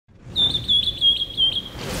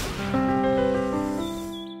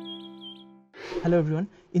Hello everyone.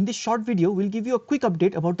 In this short video, we'll give you a quick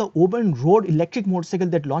update about the Oben Rorr electric motorcycle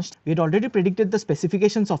that launched. We had already predicted the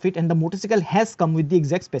specifications of it and the motorcycle has come with the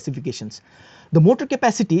exact specifications. The motor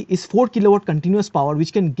capacity is 4 kilowatt continuous power,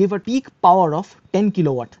 which can give a peak power of 10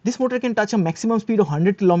 kilowatt. This motor can touch a maximum speed of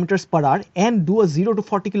 100 kilometers per hour and do a 0 to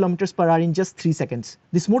 40 kilometers per hour in just 3 seconds.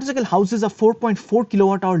 This motorcycle houses a 4.4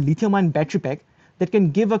 kilowatt hour lithium-ion battery pack that can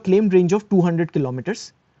give a claimed range of 200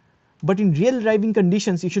 kilometers. But in real driving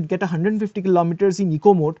conditions, you should get 150 kilometers in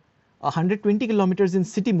eco mode, 120 kilometers in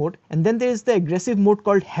city mode, and then there is the aggressive mode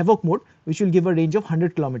called havoc mode, which will give a range of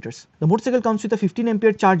 100 kilometers. The motorcycle comes with a 15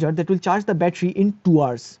 ampere charger that will charge the battery in 2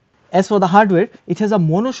 hours. As for the hardware, it has a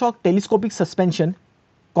monoshock telescopic suspension,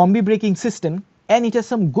 combi braking system, and it has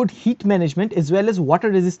some good heat management as well as water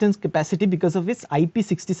resistance capacity because of its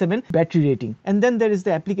IP67 battery rating. And then there is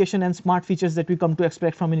the application and smart features that we come to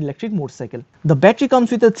expect from an electric motorcycle. The battery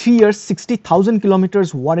comes with a 3 years 60,000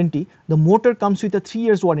 kilometers warranty. The motor comes with a 3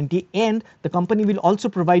 years warranty, and the company will also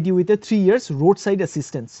provide you with a 3 years roadside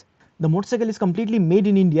assistance. The motorcycle is completely made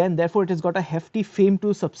in India and therefore it has got a hefty FAME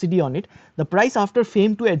 2 subsidy on it. The price after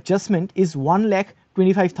FAME 2 adjustment is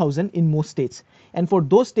 1,25,000 in most states, and for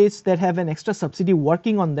those states that have an extra subsidy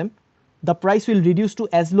working on them, the price will reduce to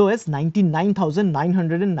as low as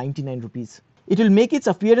 99,999 rupees. It will make its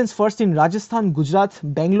appearance first in Rajasthan, Gujarat,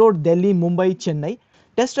 Bangalore, Delhi, Mumbai, Chennai.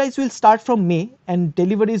 Test drives will start from May and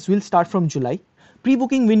deliveries will start from July.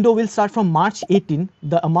 Pre-booking window will start from March 18.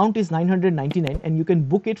 The amount is 999 and you can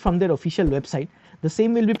book it from their official website. The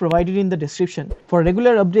same will be provided in the description. For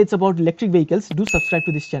regular updates about electric vehicles, do subscribe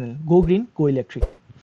to this channel. Go green, go electric.